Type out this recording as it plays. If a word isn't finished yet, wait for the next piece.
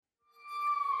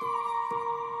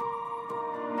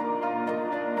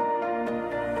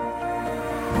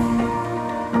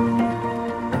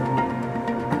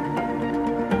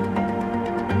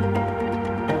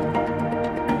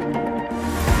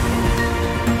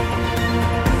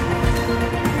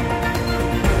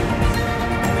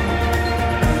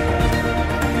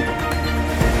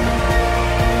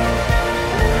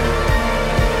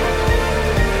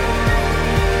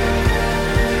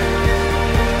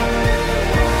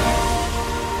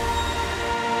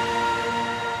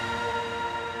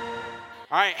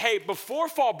All right, hey, before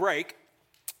fall break,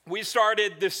 we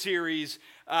started this series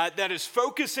that is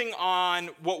focusing on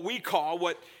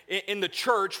what in the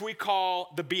church we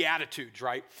call the Beatitudes,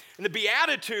 right? And the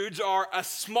Beatitudes are a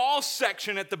small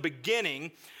section at the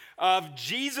beginning of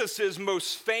Jesus's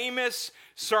most famous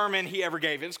sermon he ever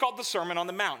gave. It's called the Sermon on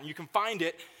the Mount. You can find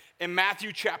it in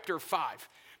Matthew chapter 5.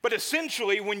 But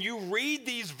essentially, when you read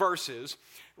these verses,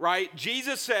 right,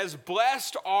 Jesus says,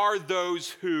 blessed are those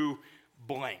who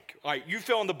blank. Like, you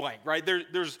fill in the blank, right?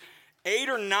 There's 8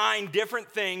 or 9 different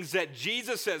things that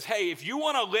Jesus says, hey, if you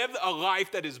want to live a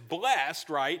life that is blessed,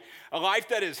 right, a life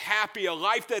that is happy, a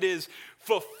life that is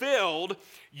fulfilled,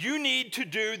 you need to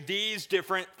do these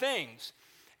different things.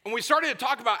 And we started to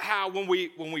talk about how when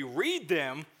we read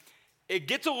them, it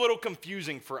gets a little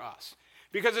confusing for us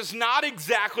because it's not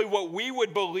exactly what we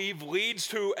would believe leads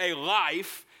to a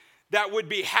life that would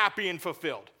be happy and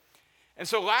fulfilled. And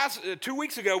so 2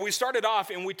 weeks ago, we started off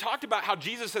and we talked about how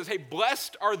Jesus says, hey,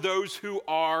 blessed are those who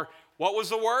are, what was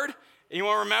the word?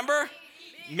 Anyone remember?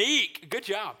 Meek. Good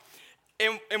job.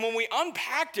 And when we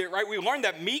unpacked it, right, we learned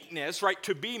that meekness, right,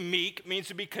 to be meek means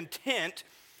to be content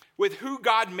with who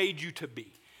God made you to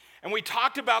be. And we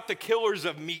talked about the killers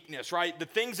of meekness, right? The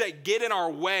things that get in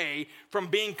our way from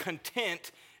being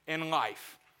content in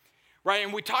life, right?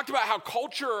 And we talked about how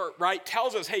culture, right,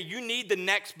 tells us, hey, you need the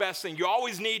next best thing. You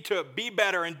always need to be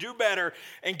better and do better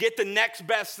and get the next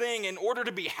best thing in order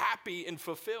to be happy and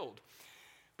fulfilled.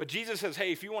 But Jesus says,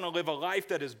 hey, if you want to live a life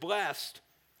that is blessed,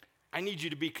 I need you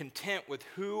to be content with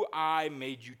who I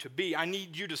made you to be. I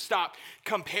need you to stop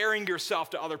comparing yourself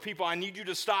to other people. I need you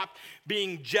to stop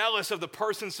being jealous of the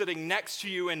person sitting next to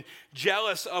you and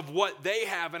jealous of what they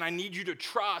have. And I need you to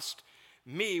trust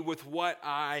me with what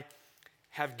I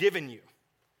have given you.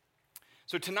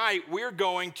 So tonight, we're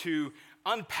going to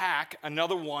unpack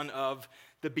another one of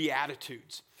the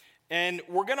Beatitudes. And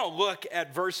we're going to look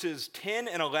at verses 10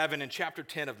 and 11 in chapter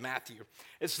 10 of Matthew.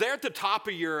 It's there at the top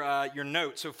of your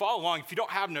notes, so follow along. If you don't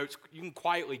have notes, you can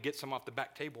quietly get some off the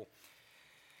back table.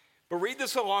 But read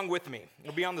this along with me.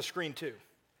 It'll be on the screen too.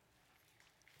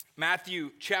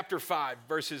 Matthew chapter 5,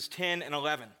 verses 10 and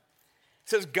 11. It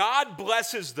says, God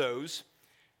blesses those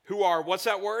who are, what's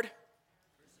that word?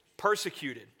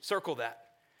 Persecuted. Circle that.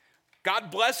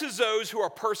 God blesses those who are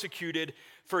persecuted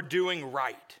for doing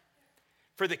right.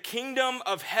 For the kingdom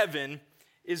of heaven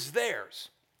is theirs.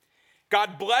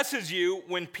 God blesses you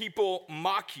when people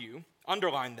mock you,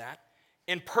 underline that,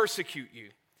 and persecute you,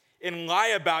 and lie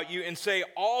about you, and say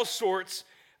all sorts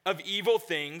of evil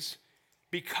things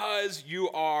because you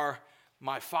are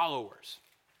my followers.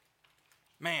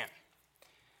 Man,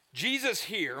 Jesus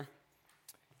here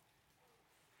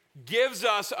gives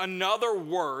us another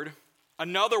word,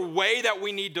 another way that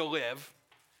we need to live,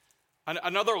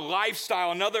 another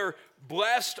lifestyle, another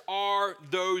blessed are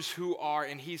those who are,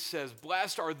 and he says,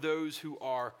 blessed are those who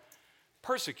are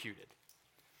persecuted.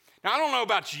 Now, I don't know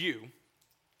about you,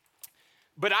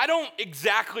 but I don't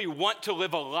exactly want to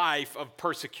live a life of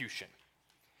persecution.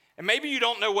 And maybe you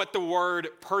don't know what the word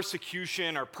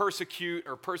persecution or persecute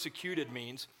or persecuted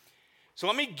means. So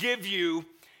let me give you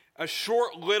a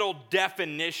short little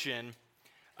definition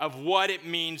of what it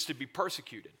means to be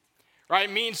persecuted. Right?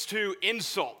 It means to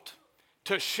insult,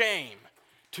 to shame,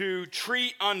 to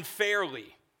treat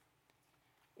unfairly,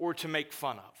 or to make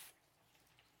fun of.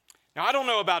 Now, I don't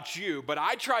know about you, but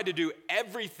I try to do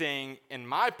everything in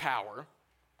my power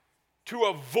to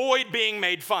avoid being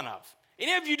made fun of.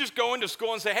 Any of you just go into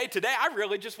school and say, hey, today I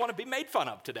really just want to be made fun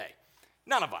of today?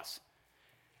 None of us.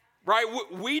 Right?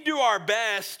 We do our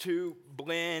best to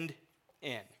blend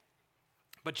in.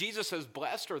 But Jesus says,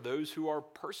 blessed are those who are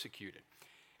persecuted.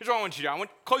 Here's what I want you to do.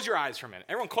 Close your eyes for a minute.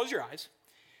 Everyone, close your eyes.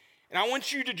 And I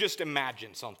want you to just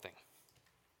imagine something.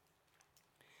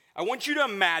 I want you to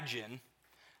imagine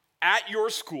at your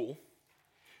school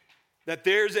that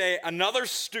there's another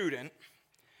student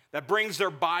that brings their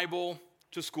Bible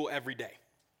to school every day.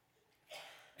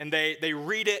 And they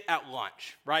read it at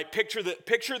lunch, right? Picture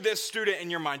this student in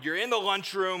your mind. You're in the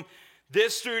lunchroom,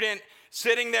 this student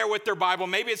sitting there with their Bible.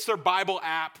 Maybe it's their Bible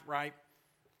app, right?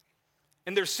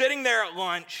 And they're sitting there at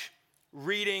lunch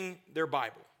reading their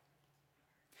Bible.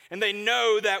 And they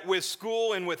know that with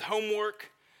school and with homework,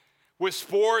 with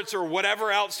sports or whatever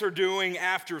else they're doing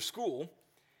after school,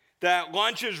 that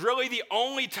lunch is really the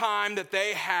only time that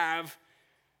they have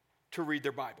to read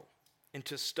their Bible and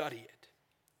to study it.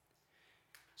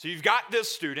 So you've got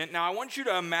this student. Now I want you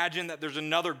to imagine that there's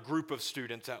another group of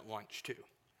students at lunch too.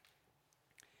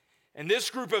 And this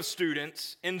group of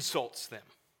students insults them.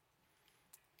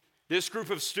 This group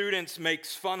of students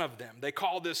makes fun of them. They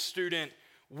call this student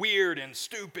weird and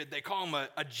stupid. They call him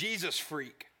a Jesus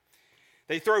freak.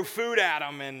 They throw food at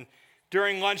them, and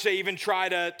during lunch they even try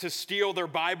to steal their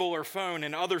Bible or phone,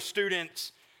 and other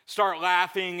students start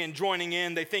laughing and joining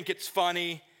in. They think it's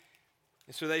funny,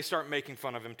 and so they start making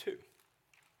fun of him too.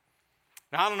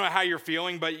 Now, I don't know how you're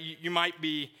feeling, but you might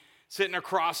be sitting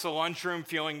across the lunchroom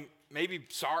feeling maybe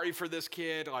sorry for this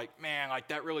kid, like, man, like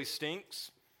that really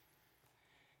stinks.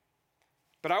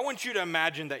 But I want you to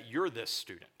imagine that you're this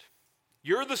student.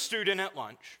 You're the student at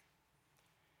lunch,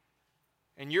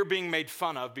 and you're being made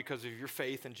fun of because of your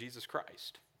faith in Jesus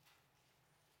Christ.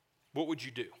 What would you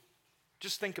do?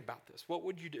 Just think about this. What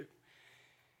would you do?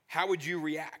 How would you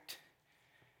react?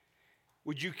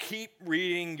 Would you keep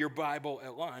reading your Bible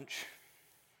at lunch,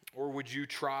 or would you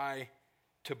try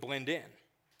to blend in?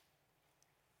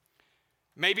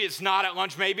 Maybe it's not at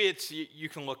lunch. Maybe it's, you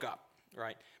can look up,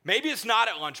 right? Maybe it's not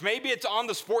at lunch. Maybe it's on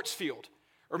the sports field,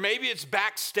 or maybe it's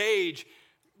backstage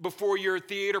before your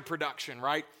theater production,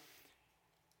 right?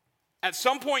 At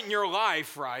some point in your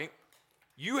life, right,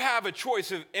 you have a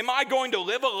choice of, am I going to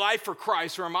live a life for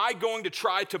Christ, or am I going to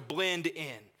try to blend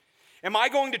in? Am I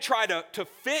going to try to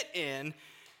fit in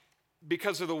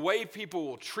because of the way people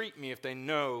will treat me if they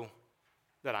know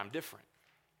that I'm different?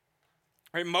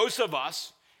 Right? Most of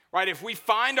us, right, if we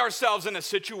find ourselves in a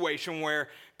situation where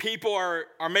people are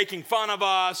making fun of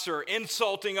us or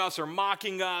insulting us or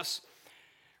mocking us,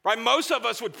 right, most of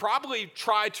us would probably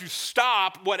try to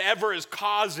stop whatever is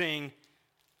causing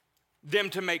them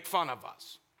to make fun of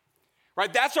us.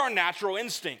 Right? That's our natural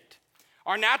instinct.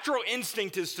 Our natural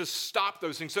instinct is to stop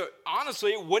those things. So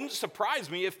honestly, it wouldn't surprise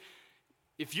me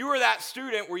if you were that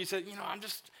student where you said, I'm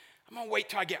going to wait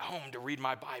till I get home to read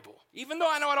my Bible. Even though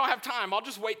I know I don't have time, I'll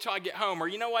just wait till I get home. Or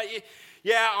you know what?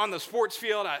 Yeah, on the sports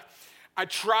field, I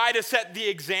try to set the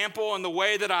example in the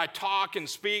way that I talk and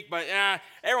speak, but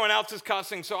everyone else is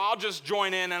cussing, so I'll just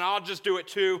join in and I'll just do it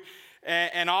too,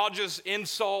 and I'll just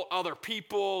insult other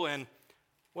people and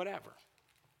whatever.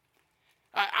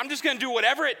 I'm just going to do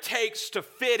whatever it takes to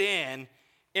fit in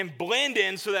and blend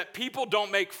in so that people don't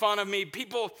make fun of me.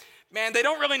 People, man, they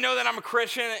don't really know that I'm a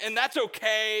Christian, and that's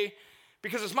okay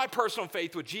because it's my personal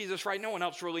faith with Jesus, right? No one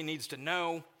else really needs to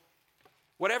know.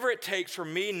 Whatever it takes for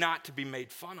me not to be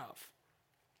made fun of.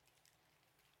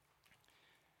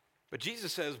 But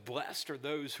Jesus says, blessed are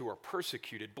those who are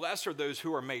persecuted. Blessed are those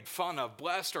who are made fun of.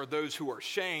 Blessed are those who are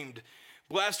shamed.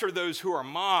 Blessed are those who are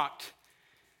mocked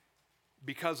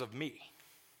because of me.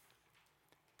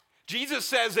 Jesus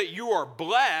says that you are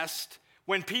blessed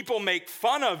when people make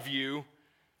fun of you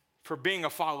for being a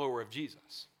follower of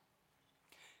Jesus.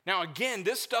 Now, again,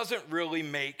 this doesn't really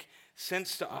make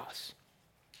sense to us.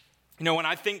 When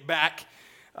I think back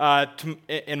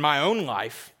in my own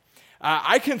life,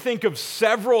 I can think of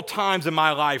several times in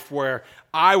my life where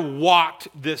I walked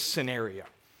this scenario.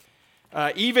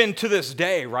 Even to this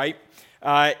day, right?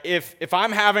 If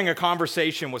I'm having a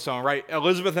conversation with someone, right?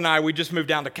 Elizabeth and I, we just moved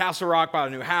down to Castle Rock, bought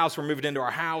a new house. We're moving into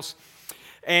our house.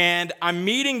 And I'm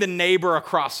meeting the neighbor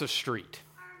across the street.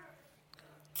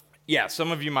 Yeah,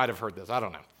 some of you might have heard this. I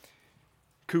don't know.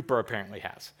 Cooper apparently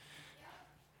has.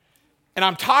 And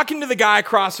I'm talking to the guy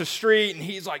across the street, and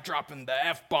he's like dropping the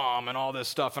F-bomb and all this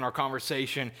stuff in our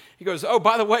conversation. He goes, oh,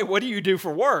 by the way, what do you do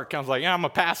for work? I was like, yeah, I'm a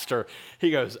pastor.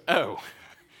 He goes, oh.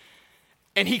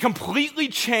 And he completely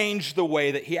changed the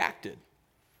way that he acted.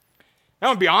 Now,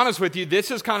 I'm going to be honest with you, this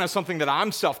is kind of something that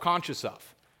I'm self-conscious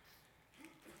of.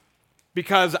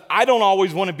 Because I don't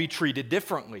always want to be treated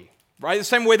differently, right? The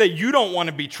same way that you don't want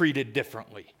to be treated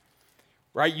differently,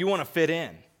 right? You want to fit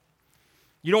in.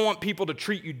 You don't want people to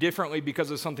treat you differently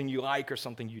because of something you like or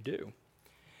something you do.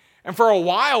 And for a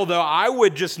while, though, I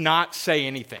would just not say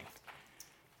anything,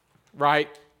 right?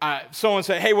 Someone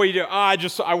said, hey, what do you do?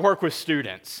 Oh, I work with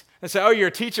students. They say, oh, you're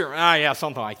a teacher? Oh, yeah,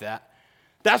 something like that.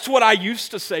 That's what I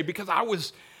used to say because I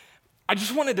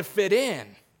just wanted to fit in.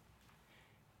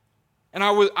 And I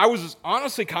was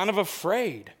honestly kind of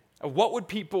afraid of what would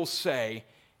people say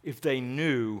if they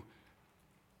knew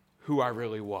who I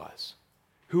really was,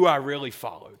 who I really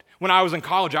followed. When I was in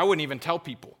college, I wouldn't even tell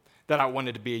people that I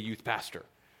wanted to be a youth pastor.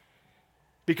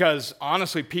 Because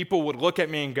honestly, people would look at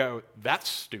me and go, that's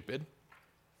stupid.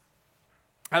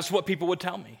 That's what people would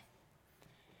tell me.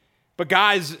 But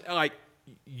guys,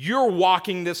 you're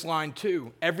walking this line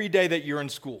too every day that you're in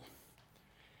school.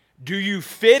 Do you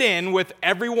fit in with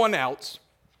everyone else,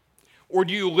 or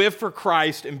do you live for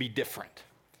Christ and be different?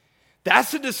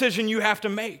 That's the decision you have to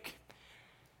make.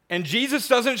 And Jesus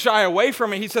doesn't shy away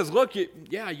from it. He says, look,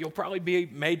 you'll probably be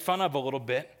made fun of a little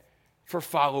bit for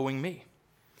following me.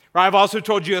 Right, I've also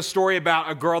told you a story about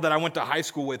a girl that I went to high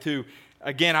school with who,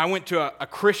 again, I went to a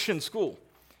Christian school.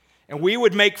 And we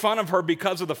would make fun of her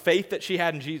because of the faith that she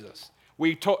had in Jesus.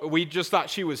 We just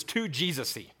thought she was too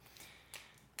Jesus-y.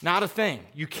 Not a thing.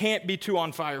 You can't be too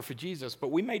on fire for Jesus, but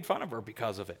we made fun of her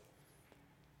because of it.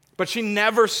 But she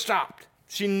never stopped.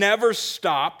 She never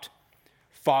stopped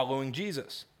following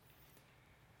Jesus.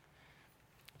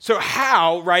 So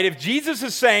how, right, if Jesus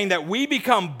is saying that we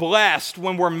become blessed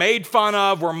when we're made fun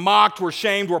of, we're mocked, we're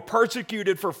shamed, we're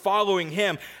persecuted for following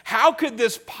him, how could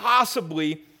this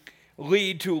possibly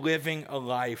lead to living a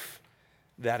life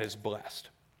that is blessed?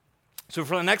 So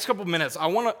for the next couple of minutes, I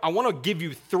want to give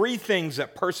you 3 things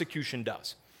that persecution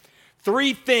does.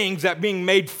 3 things that being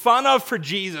made fun of for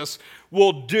Jesus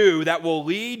will do that will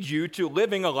lead you to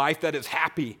living a life that is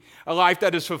happy, a life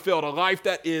that is fulfilled, a life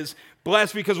that is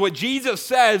blessed. Because what Jesus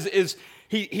says is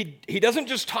he doesn't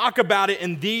just talk about it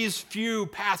in these few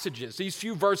passages, these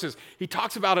few verses. He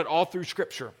talks about it all through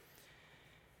Scripture.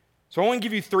 So I want to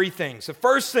give you 3 things. The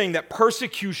first thing that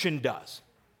persecution does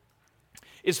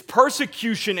is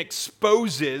persecution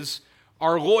exposes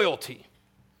our loyalty.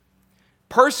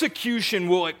 Persecution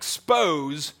will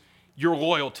expose your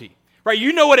loyalty. Right?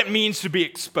 You know what it means to be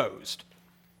exposed.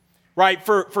 Right?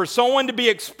 For someone to be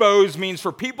exposed means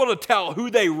for people to tell who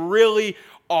they really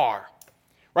are.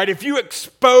 Right? If you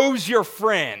expose your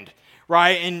friend,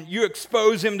 right, and you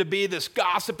expose him to be this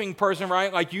gossiping person,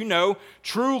 right, like you know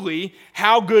truly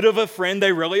how good of a friend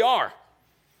they really are.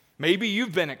 Maybe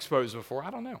you've been exposed before. I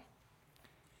don't know.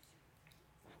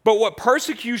 But what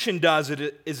persecution does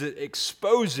is it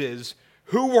exposes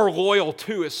who we're loyal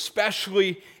to,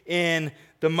 especially in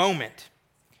the moment.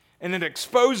 And it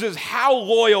exposes how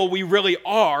loyal we really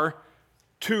are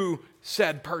to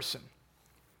said person.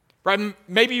 Right?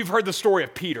 Maybe you've heard the story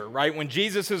of Peter, right? When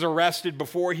Jesus is arrested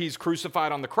before he's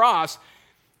crucified on the cross,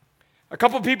 a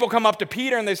couple of people come up to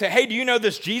Peter and they say, "Hey, do you know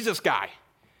this Jesus guy?"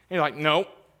 And he's like, "No,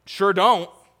 sure don't."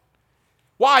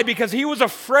 Why? Because he was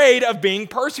afraid of being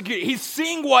persecuted. He's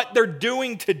seeing what they're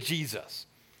doing to Jesus.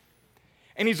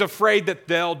 And he's afraid that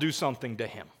they'll do something to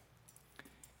him.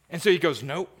 And so he goes,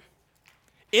 "Nope."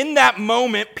 In that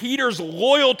moment, Peter's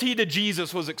loyalty to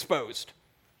Jesus was exposed.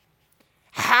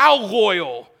 How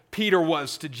loyal Peter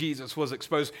was to Jesus was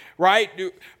exposed, right?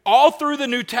 All through the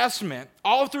New Testament,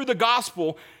 all through the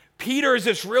gospel, Peter is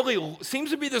seems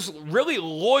to be this really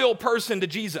loyal person to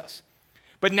Jesus.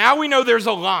 But now we know there's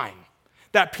a line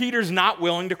that Peter's not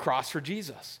willing to cross for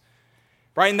Jesus,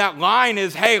 right? And that line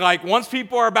is, hey, like once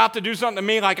people are about to do something to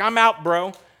me, like I'm out,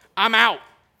 bro. I'm out.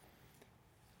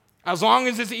 As long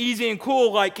as it's easy and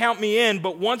cool, like count me in.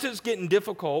 But once it's getting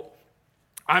difficult,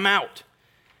 I'm out.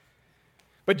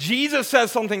 But Jesus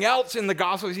says something else in the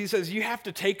Gospels. He says, you have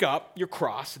to take up your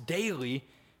cross daily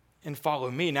and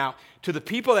follow me. Now, to the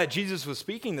people that Jesus was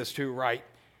speaking this to, right,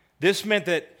 this meant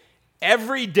that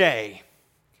every day,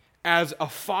 as a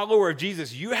follower of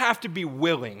Jesus, you have to be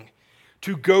willing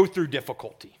to go through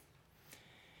difficulty.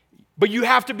 But you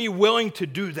have to be willing to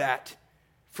do that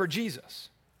for Jesus.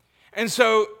 And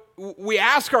so we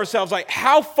ask ourselves, like,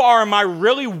 how far am I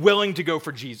really willing to go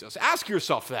for Jesus? Ask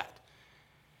yourself that.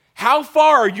 How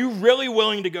far are you really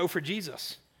willing to go for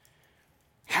Jesus?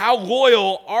 How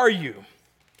loyal are you?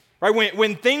 Right?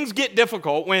 When things get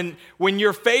difficult, when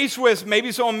you're faced with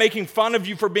maybe someone making fun of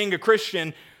you for being a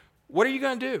Christian, what are you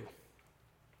going to do?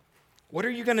 What are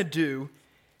you going to do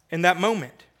in that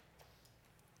moment?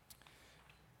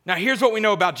 Now, here's what we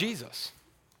know about Jesus.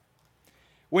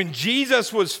 When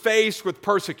Jesus was faced with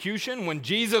persecution, when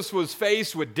Jesus was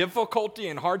faced with difficulty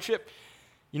and hardship,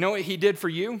 you know what he did for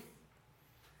you?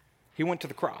 He went to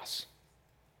the cross.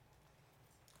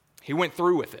 He went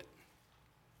through with it.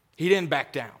 He didn't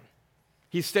back down.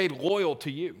 He stayed loyal to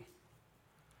you.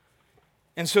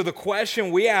 And so the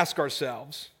question we ask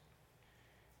ourselves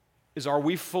is, are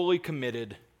we fully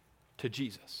committed to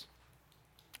Jesus?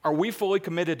 Are we fully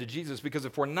committed to Jesus? Because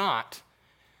if we're not,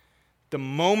 the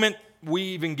moment we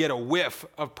even get a whiff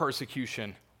of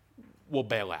persecution, we'll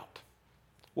bail out.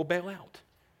 We'll bail out.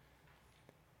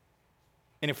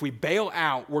 And if we bail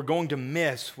out, we're going to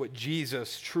miss what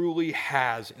Jesus truly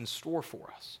has in store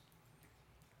for us.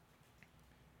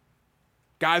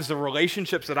 Guys, the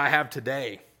relationships that I have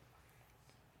today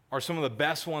are some of the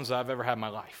best ones that I've ever had in my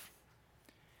life.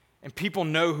 And people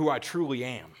know who I truly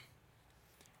am,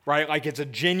 right? Like it's a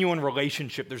genuine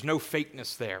relationship. There's no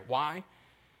fakeness there. Why?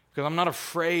 Because I'm not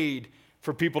afraid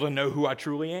for people to know who I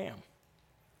truly am,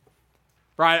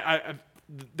 right?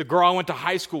 The girl I went to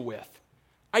high school with,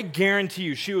 I guarantee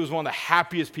you she was one of the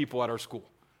happiest people at our school.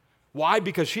 Why?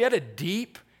 Because she had a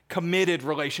deep, committed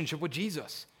relationship with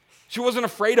Jesus. She wasn't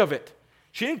afraid of it.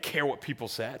 She didn't care what people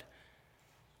said.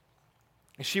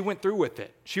 And she went through with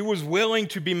it. She was willing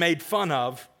to be made fun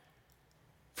of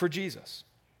for Jesus.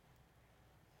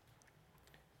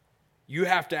 you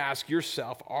have to ask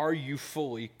yourself, are you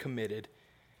fully committed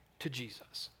to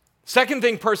Jesus? Second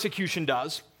thing persecution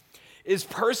does is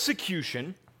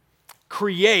persecution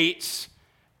creates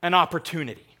an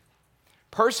opportunity.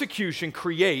 Persecution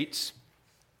creates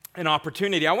an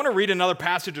opportunity. I want to read another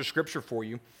passage of Scripture for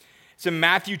you. It's in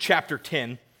Matthew chapter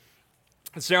 10.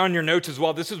 It's there on your notes as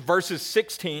well. This is verses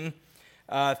 16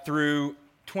 through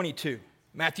 22.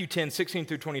 Matthew 10, 16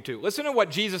 through 22. Listen to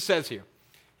what Jesus says here.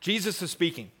 Jesus is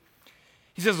speaking.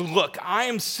 He says, "Look, I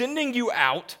am sending you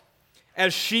out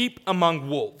as sheep among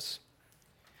wolves.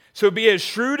 So be as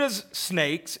shrewd as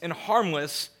snakes and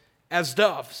harmless as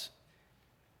doves.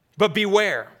 But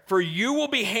beware, for you will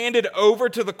be handed over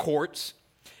to the courts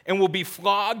and will be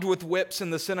flogged with whips in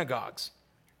the synagogues.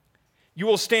 You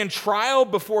will stand trial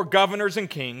before governors and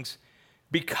kings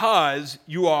because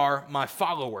you are my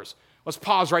followers." Let's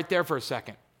pause right there for a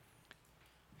second.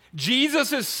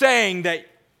 Jesus is saying that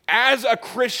as a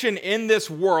Christian in this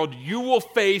world, you will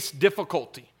face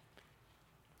difficulty.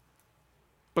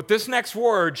 But this next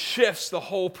word shifts the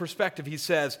whole perspective. He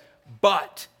says,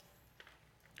 but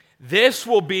this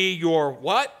will be your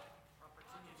what?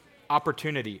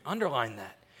 Opportunity. Underline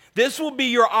that. This will be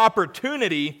your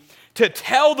opportunity to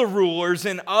tell the rulers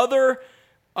and other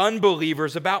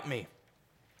unbelievers about me.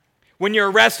 When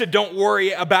you're arrested, don't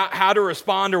worry about how to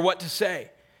respond or what to say.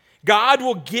 God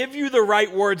will give you the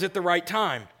right words at the right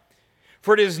time.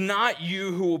 For it is not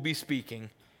you who will be speaking.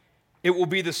 It will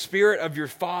be the Spirit of your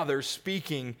Father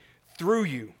speaking through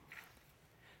you.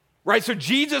 Right? So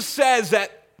Jesus says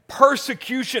that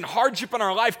persecution, hardship in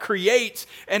our life creates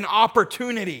an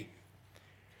opportunity.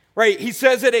 Right? He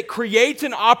says that it creates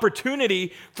an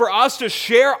opportunity for us to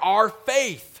share our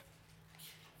faith.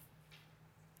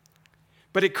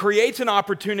 But it creates an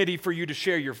opportunity for you to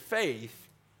share your faith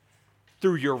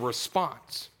through your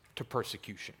response to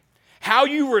persecution. How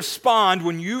you respond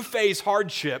when you face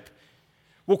hardship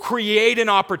will create an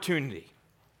opportunity.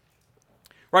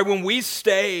 Right? When we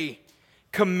stay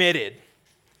committed,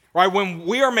 right? When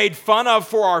we are made fun of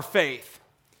for our faith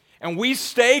and we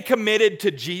stay committed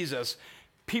to Jesus,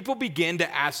 people begin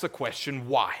to ask the question,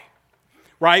 why?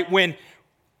 Right? When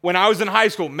I was in high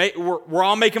school, we're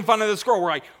all making fun of this girl. We're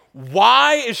like,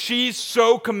 why is she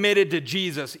so committed to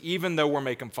Jesus even though we're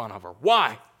making fun of her?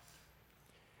 Why?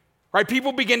 Right?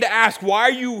 People begin to ask, why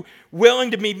are you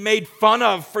willing to be made fun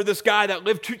of for this guy that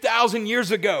lived 2,000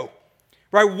 years ago?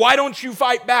 Right? Why don't you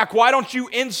fight back? Why don't you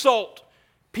insult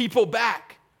people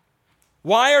back?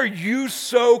 Why are you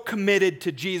so committed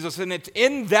to Jesus? And it's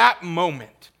in that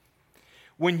moment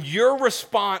when your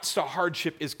response to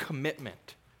hardship is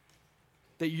commitment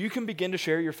that you can begin to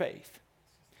share your faith.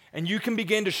 And you can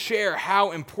begin to share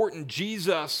how important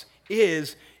Jesus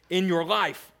is in your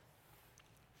life.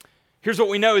 Here's what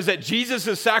we know is that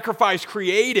Jesus' sacrifice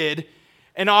created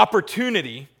an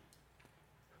opportunity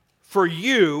for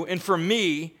you and for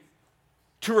me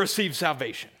to receive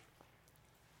salvation.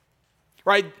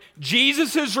 Right?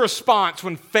 Jesus' response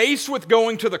when faced with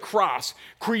going to the cross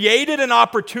created an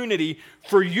opportunity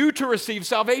for you to receive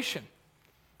salvation.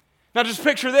 Now just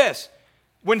picture this.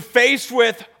 When faced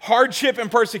with hardship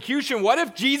and persecution, what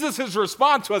if Jesus'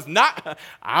 response was not,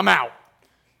 I'm out?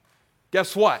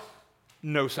 Guess what?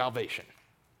 No salvation.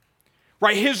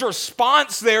 Right? His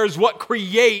response there is what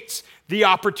creates the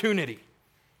opportunity.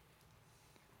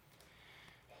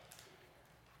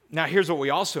 Now, here's what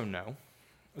we also know,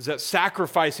 is that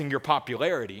sacrificing your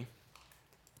popularity,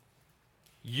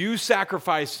 you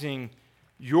sacrificing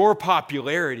your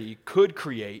popularity could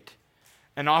create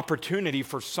an opportunity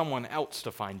for someone else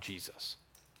to find Jesus.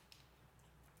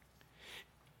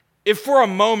 If for a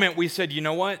moment we said, you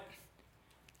know what?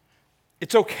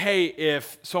 It's okay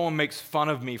if someone makes fun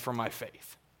of me for my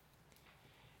faith.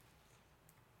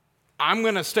 I'm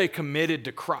going to stay committed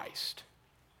to Christ.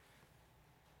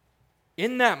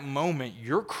 In that moment,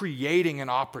 you're creating an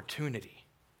opportunity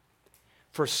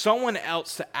for someone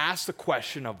else to ask the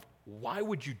question of, why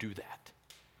would you do that?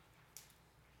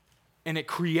 And it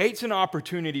creates an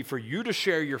opportunity for you to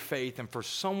share your faith and for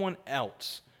someone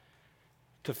else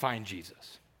to find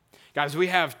Jesus. Guys, we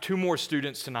have 2 more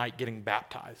students tonight getting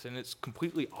baptized, and it's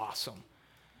completely awesome.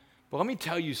 But let me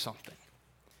tell you something.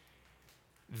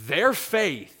 Their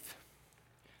faith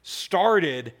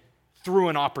started through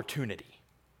an opportunity.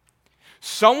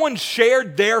 Someone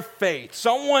shared their faith.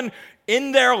 Someone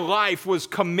in their life was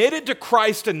committed to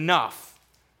Christ enough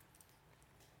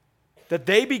that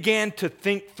they began to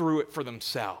think through it for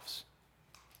themselves.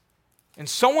 And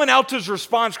someone else's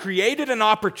response created an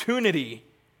opportunity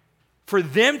for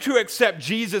them to accept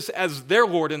Jesus as their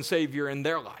Lord and Savior in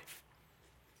their life.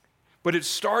 But it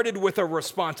started with a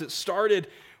response. It started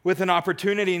with an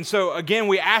opportunity. And so, again,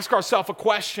 we ask ourselves a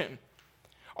question.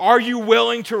 Are you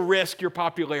willing to risk your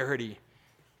popularity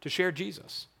to share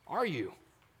Jesus? Are you?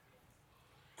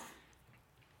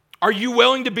 Are you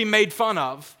willing to be made fun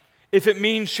of if it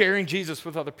means sharing Jesus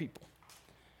with other people?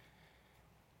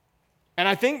 And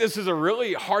I think this is a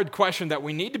really hard question that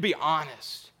we need to be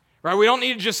honest, right? We don't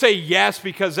need to just say yes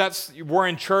because we're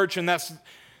in church and that's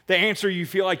the answer you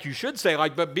feel like you should say.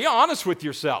 But be honest with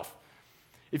yourself.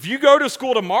 If you go to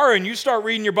school tomorrow and you start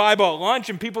reading your Bible at lunch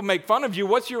and people make fun of you,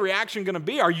 what's your reaction going to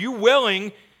be? Are you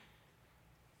willing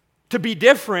to be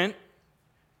different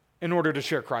in order to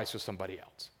share Christ with somebody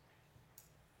else?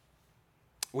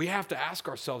 We have to ask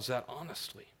ourselves that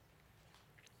honestly.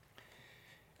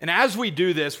 And as we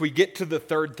do this, we get to the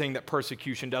third thing that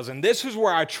persecution does. And this is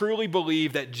where I truly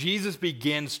believe that Jesus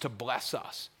begins to bless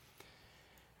us.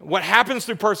 What happens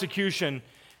through persecution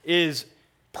is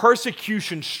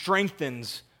persecution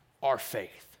strengthens our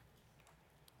faith.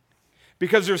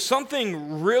 Because there's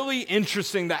something really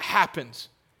interesting that happens,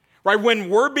 right? When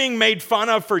we're being made fun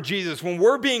of for Jesus, when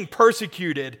we're being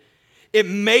persecuted, it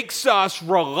makes us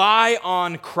rely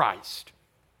on Christ.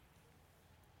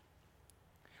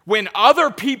 When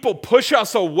other people push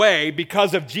us away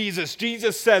because of Jesus,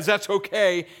 Jesus says, that's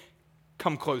okay,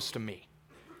 come close to me.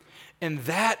 And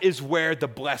that is where the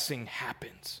blessing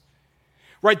happens.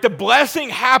 Right? The blessing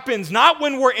happens not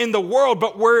when we're in the world,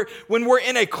 but when we're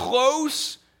in a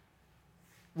close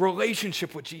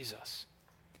relationship with Jesus.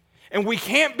 And we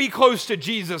can't be close to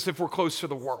Jesus if we're close to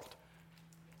the world.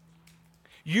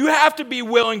 You have to be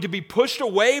willing to be pushed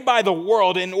away by the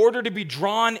world in order to be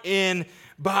drawn in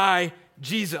by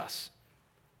Jesus.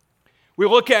 We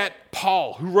look at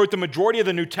Paul, who wrote the majority of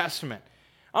the New Testament.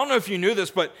 I don't know if you knew this,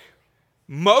 but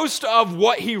most of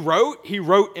what he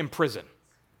wrote in prison.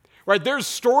 Right? There's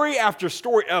story after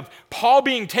story of Paul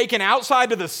being taken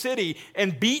outside of the city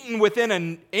and beaten within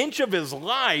an inch of his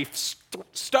life,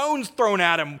 stones thrown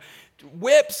at him,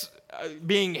 whips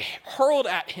being hurled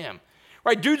at him.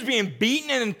 Right? Dude's being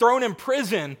beaten and thrown in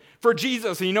prison for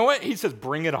Jesus. And you know what? He says,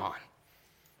 bring it on.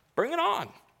 Bring it on.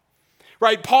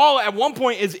 Right? Paul at one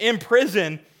point is in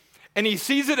prison and he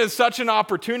sees it as such an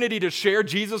opportunity to share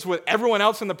Jesus with everyone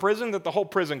else in the prison that the whole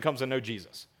prison comes to know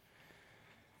Jesus.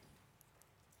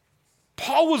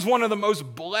 Paul was one of the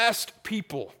most blessed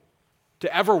people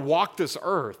to ever walk this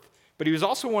earth, but he was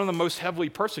also one of the most heavily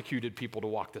persecuted people to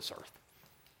walk this earth.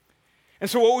 And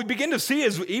so what we begin to see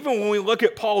is, even when we look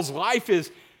at Paul's life,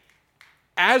 is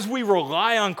as we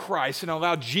rely on Christ and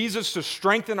allow Jesus to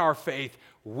strengthen our faith,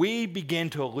 we begin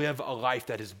to live a life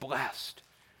that is blessed.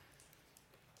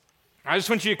 I just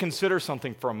want you to consider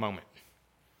something for a moment.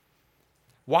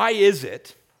 Why is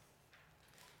it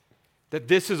that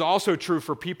this is also true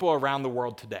for people around the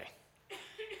world today?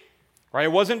 Right?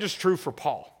 It wasn't just true for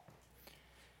Paul.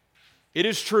 It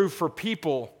is true for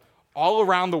people all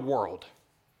around the world.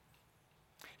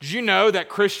 Did you know that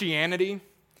Christianity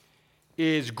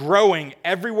is growing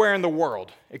everywhere in the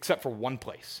world except for one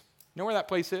place? You know where that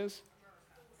place is?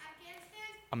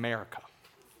 America.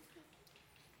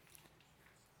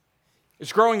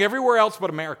 It's growing everywhere else but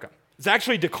America. It's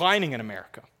actually declining in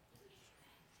America.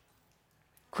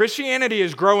 Christianity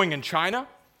is growing in China,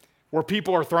 where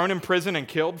people are thrown in prison and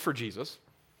killed for Jesus.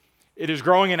 It is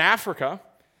growing in Africa,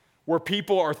 where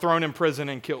people are thrown in prison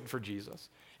and killed for Jesus.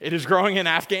 It is growing in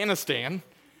Afghanistan,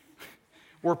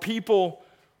 where people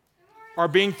are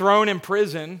being thrown in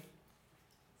prison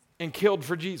and killed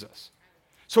for Jesus.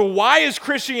 So why is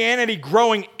Christianity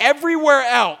growing everywhere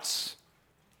else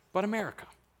but America?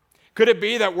 Could it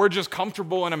be that we're just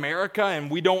comfortable in America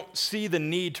and we don't see the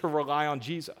need to rely on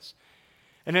Jesus?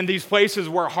 And in these places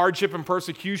where hardship and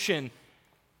persecution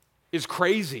is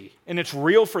crazy and it's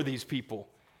real for these people,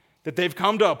 that they've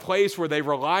come to a place where they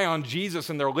rely on Jesus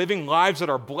and they're living lives that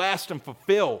are blessed and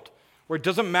fulfilled, where it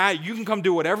doesn't matter, you can come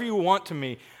do whatever you want to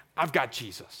me, I've got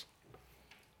Jesus.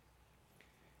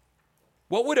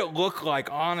 What would it look like,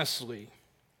 honestly,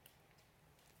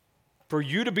 for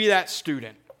you to be that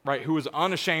student, right, who is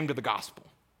unashamed of the gospel,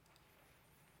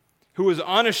 who is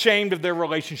unashamed of their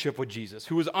relationship with Jesus,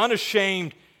 who is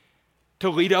unashamed to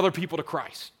lead other people to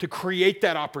Christ, to create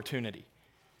that opportunity?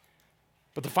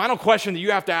 But the final question that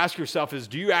you have to ask yourself is,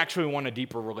 do you actually want a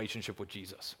deeper relationship with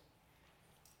Jesus?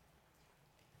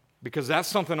 Because that's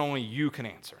something only you can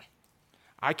answer.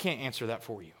 I can't answer that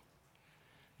for you.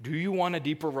 Do you want a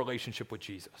deeper relationship with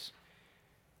Jesus?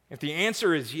 If the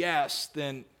answer is yes,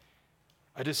 then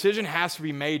a decision has to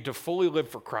be made to fully live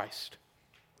for Christ.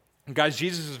 And guys,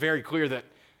 Jesus is very clear that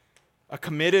a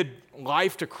committed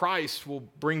life to Christ will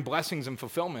bring blessings and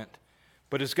fulfillment,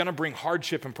 but it's going to bring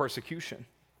hardship and persecution.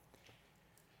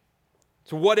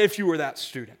 So what if you were that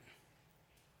student?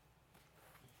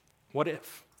 What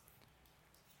if?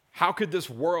 How could this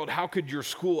world, how could your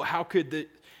school, how could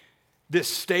this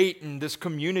state and this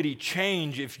community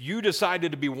change if you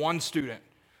decided to be one student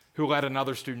who led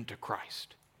another student to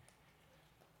Christ?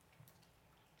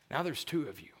 Now there's two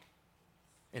of you,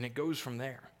 and it goes from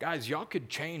there. Guys, y'all could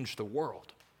change the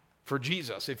world for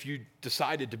Jesus if you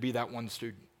decided to be that one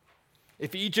student.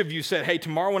 If each of you said, hey,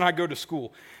 tomorrow when I go to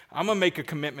school, I'm going to make a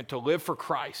commitment to live for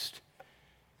Christ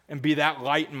and be that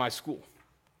light in my school.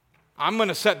 I'm going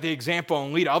to set the example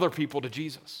and lead other people to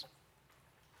Jesus.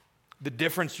 The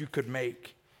difference you could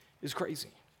make is crazy.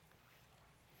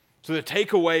 So the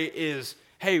takeaway is,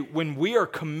 hey, when we are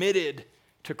committed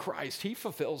to Christ, he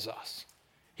fulfills us.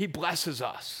 He blesses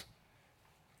us.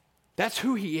 That's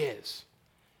who he is.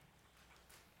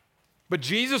 But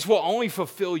Jesus will only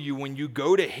fulfill you when you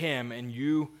go to him and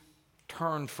you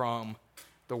turn from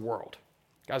the world.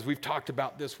 Guys, we've talked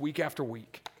about this week after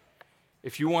week.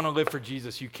 If you want to live for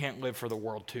Jesus, you can't live for the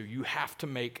world too. You have to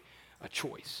make a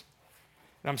choice.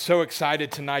 And I'm so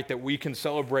excited tonight that we can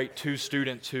celebrate two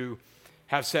students who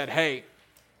have said, hey,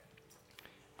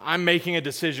 I'm making a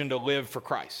decision to live for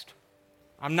Christ.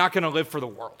 I'm not going to live for the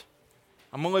world.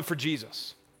 I'm going to live for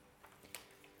Jesus.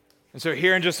 And so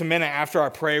here in just a minute after I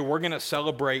pray, we're going to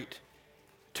celebrate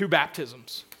two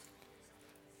baptisms.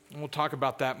 And we'll talk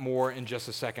about that more in just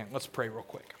a second. Let's pray real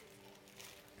quick.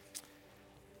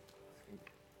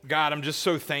 God, I'm just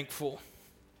so thankful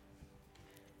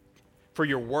for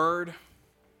your word,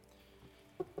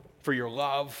 for your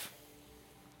love.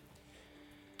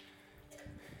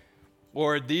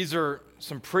 Lord, these are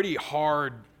some pretty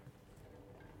hard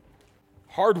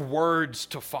words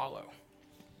to follow.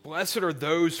 Blessed are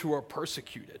those who are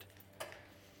persecuted.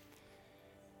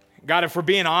 God, if we're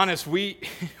being honest, we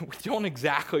don't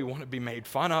exactly want to be made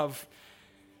fun of.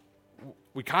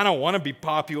 We kind of want to be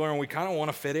popular and we kind of want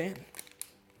to fit in.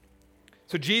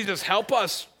 So Jesus, help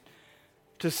us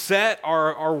to set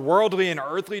our worldly and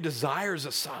earthly desires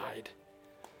aside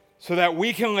so that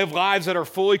we can live lives that are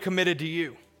fully committed to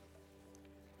you.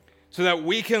 So that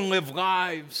we can live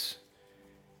lives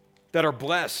that are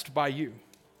blessed by you.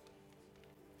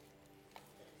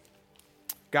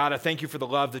 God, I thank you for the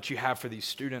love that you have for these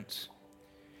students.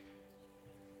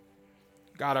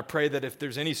 God, I pray that if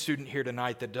there's any student here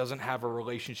tonight that doesn't have a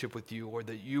relationship with you, or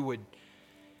that you would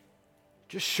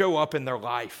just show up in their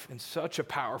life in such a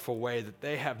powerful way that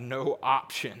they have no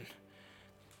option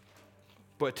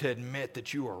but to admit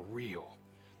that you are real,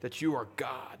 that you are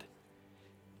God,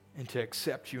 and to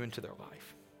accept you into their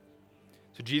life.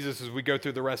 So Jesus, as we go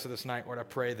through the rest of this night, Lord, I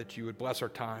pray that you would bless our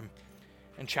time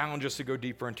and challenge us to go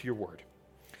deeper into your word.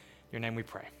 In your name we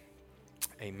pray.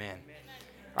 Amen.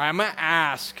 All right, I'm going to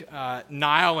ask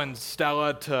Niall and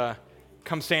Stella to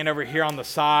come stand over here on the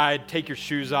side, take your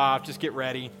shoes off, just get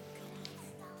ready.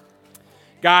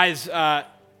 Guys,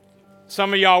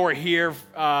 some of y'all were here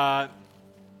the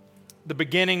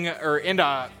beginning or end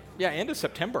of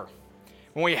September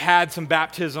when we had some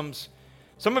baptisms.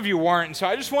 Some of you weren't, and so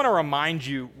I just want to remind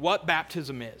you what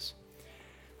baptism is.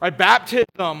 Right?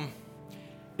 Baptism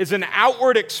is an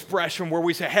outward expression where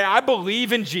we say, hey, I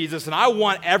believe in Jesus and I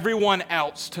want everyone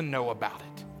else to know about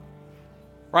it.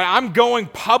 Right? I'm going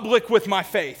public with my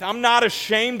faith. I'm not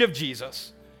ashamed of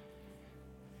Jesus.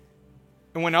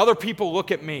 And when other people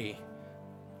look at me,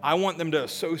 I want them to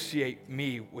associate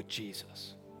me with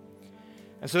Jesus.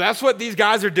 And so that's what these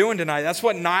guys are doing tonight. That's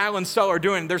what Niall and Stella are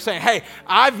doing. They're saying, hey,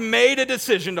 I've made a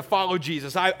decision to follow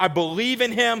Jesus. I believe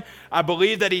in him. I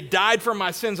believe that he died for my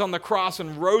sins on the cross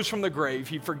and rose from the grave.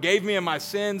 He forgave me of my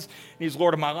sins, and he's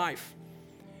Lord of my life.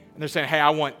 And they're saying, hey, I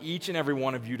want each and every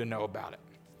one of you to know about it.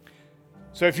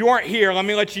 So if you aren't here, let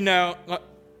me let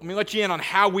you in on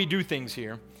how we do things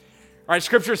here. All right,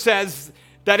 Scripture says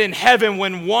that in heaven,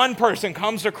 when one person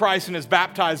comes to Christ and is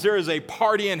baptized, there is a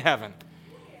party in heaven.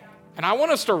 And I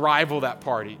want us to rival that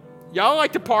party. Y'all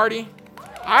like to party?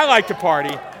 I like to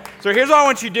party. So here's what I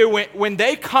want you to do. When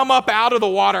they come up out of the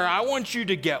water, I want you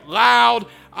to get loud.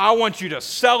 I want you to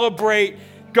celebrate,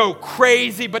 go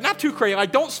crazy, but not too crazy.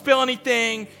 Like, don't spill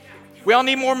anything. We all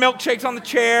need more milkshakes on the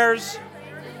chairs.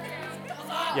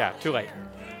 Yeah, too late.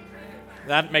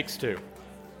 That makes two.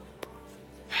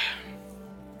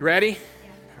 You ready?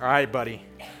 All right, buddy.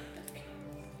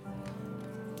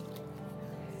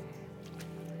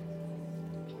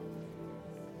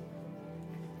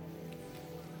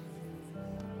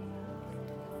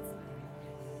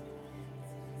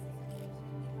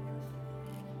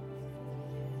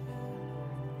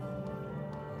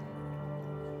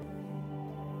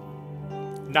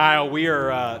 Niall, we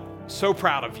are so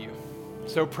proud of you.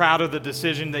 So proud of the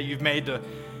decision that you've made to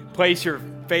place your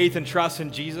faith and trust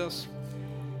in Jesus.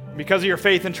 Because of your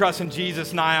faith and trust in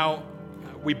Jesus now,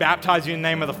 we baptize you in the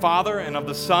name of the Father and of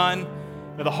the Son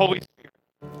and of the Holy Spirit.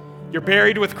 You're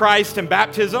buried with Christ in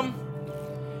baptism,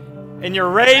 and you're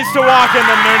raised to walk in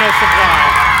the newness of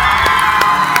life.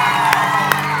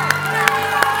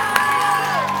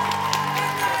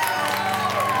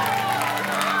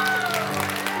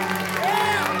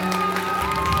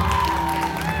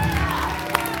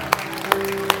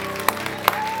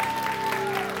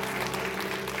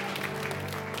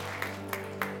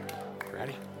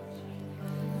 Ready?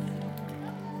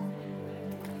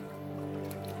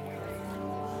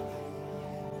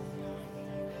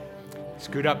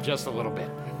 Scoot up just a little bit.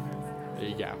 There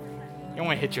you go. You don't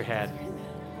want to hit your head.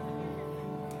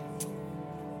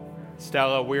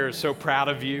 Stella, we are so proud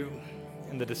of you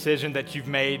and the decision that you've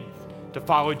made to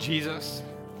follow Jesus.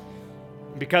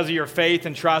 And because of your faith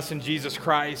and trust in Jesus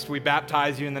Christ, we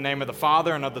baptize you in the name of the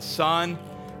Father and of the Son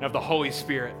and of the Holy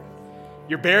Spirit.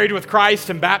 You're buried with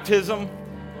Christ in baptism,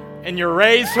 and you're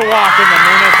raised to walk in the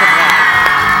newness of life.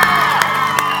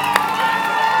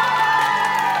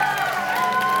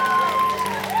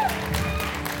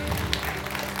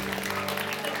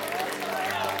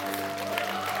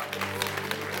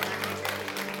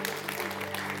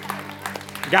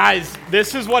 Guys,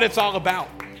 this is what it's all about.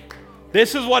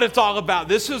 This is what it's all about.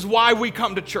 This is why we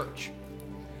come to church.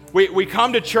 We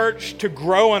come to church to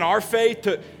grow in our faith,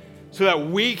 so that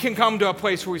we can come to a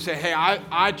place where we say, hey,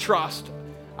 I trust,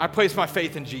 I place my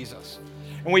faith in Jesus.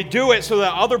 And we do it so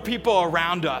that other people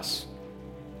around us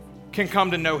can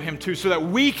come to know him too, so that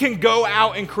we can go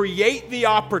out and create the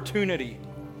opportunity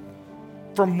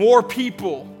for more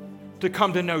people to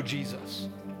come to know Jesus.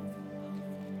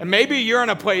 And maybe you're in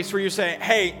a place where you're saying,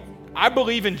 hey, I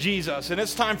believe in Jesus, and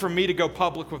it's time for me to go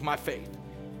public with my faith.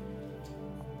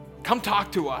 Come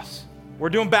talk to us. We're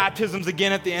doing baptisms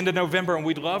again at the end of November, and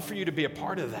we'd love for you to be a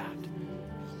part of that.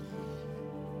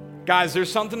 Guys,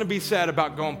 there's something to be said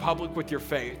about going public with your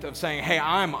faith, of saying, hey,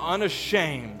 I'm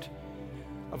unashamed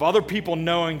of other people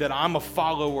knowing that I'm a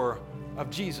follower of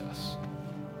Jesus.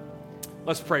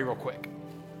 Let's pray real quick.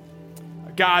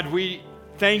 God, we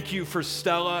thank you for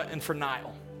Stella and for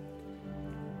Niall.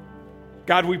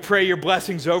 God, we pray your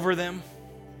blessings over them.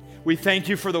 We thank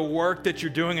you for the work that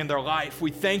you're doing in their life. We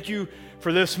thank you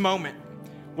for this moment,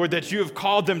 Lord, that you have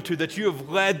called them to, that you have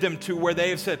led them to, where they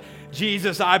have said,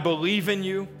 Jesus, I believe in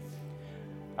you.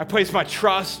 I place my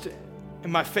trust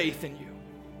and my faith in you.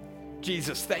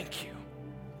 Jesus, thank you.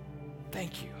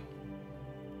 Thank you.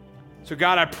 So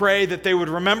God, I pray that they would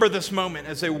remember this moment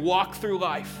as they walk through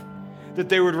life, that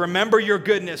they would remember your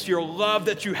goodness, your love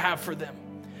that you have for them,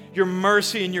 your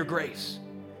mercy and your grace.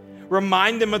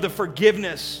 Remind them of the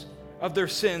forgiveness of their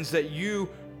sins that you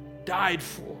died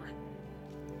for.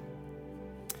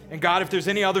 And God, if there's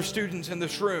any other students in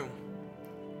this room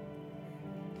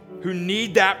who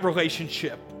need that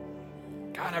relationship,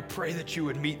 God, I pray that you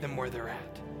would meet them where they're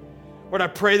at. Lord, I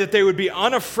pray that they would be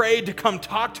unafraid to come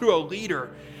talk to a leader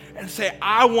and say,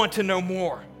 I want to know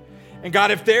more. And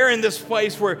God, if they're in this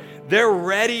place where they're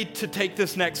ready to take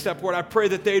this next step, Lord, I pray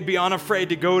that they'd be unafraid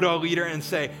to go to a leader and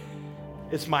say,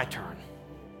 it's my turn.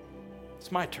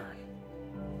 It's my turn.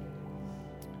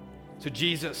 So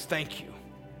Jesus, thank you.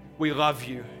 We love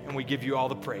you and we give you all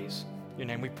the praise. In your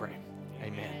name we pray.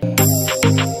 Amen.